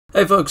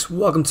Hey folks,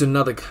 welcome to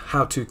another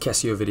how-to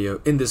CASIO video.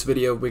 In this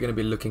video, we're going to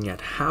be looking at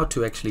how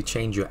to actually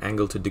change your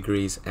angle to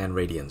degrees and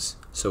radians.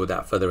 So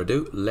without further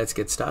ado, let's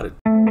get started.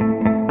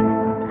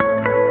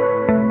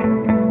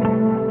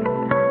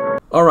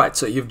 Alright,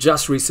 so you've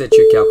just reset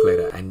your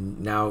calculator and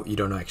now you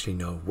don't actually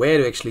know where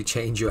to actually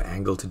change your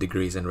angle to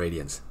degrees and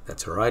radians.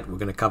 That's alright, we're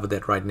going to cover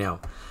that right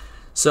now.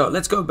 So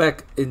let's go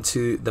back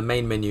into the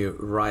main menu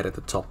right at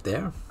the top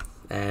there.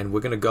 And we're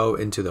going to go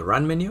into the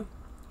Run menu.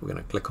 We're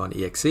going to click on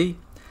EXE.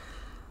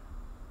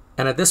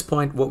 And at this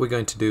point, what we're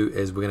going to do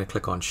is we're going to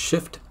click on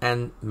Shift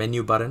and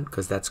Menu button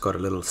because that's got a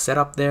little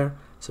setup there.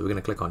 So we're going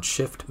to click on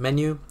Shift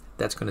Menu.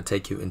 That's going to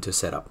take you into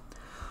setup.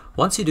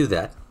 Once you do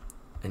that,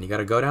 and you got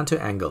to go down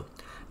to angle.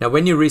 Now,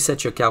 when you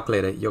reset your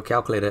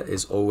calculator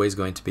is always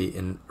going to be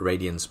in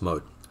radians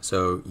mode.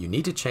 So you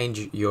need to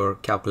change your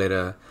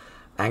calculator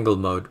angle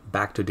mode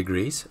back to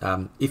degrees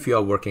if you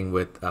are working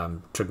with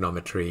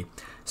trigonometry,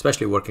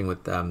 especially working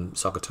with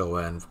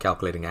SOHCAHTOA and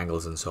calculating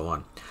angles and so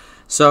on.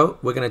 So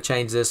we're going to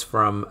change this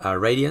from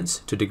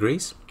radians to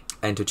degrees,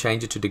 and to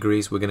change it to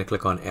degrees we're going to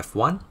click on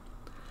F1,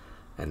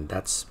 and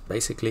that's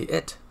basically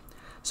it.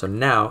 So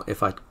now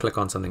if I click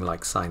on something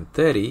like sine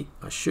 30,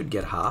 I should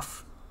get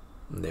half,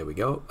 and there we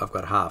go, I've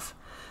got half.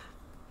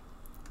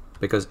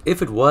 Because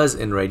if it was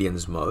in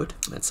radians mode,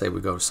 let's say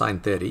we go sine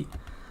 30,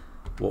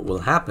 what will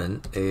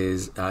happen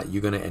is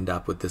you're going to end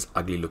up with this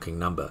ugly looking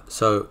number.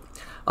 So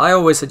I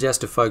always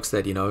suggest to folks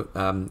that,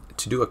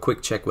 to do a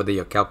quick check whether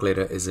your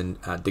calculator is in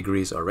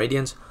degrees or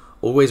radians,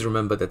 always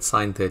remember that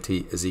sine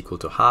 30 is equal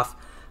to half,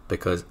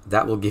 because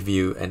that will give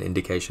you an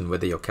indication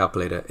whether your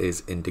calculator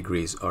is in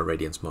degrees or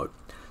radians mode.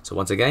 So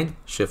once again,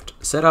 Shift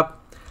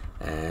Setup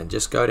and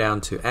just go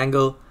down to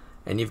Angle,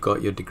 and you've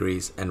got your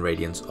degrees and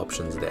radians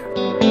options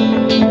there.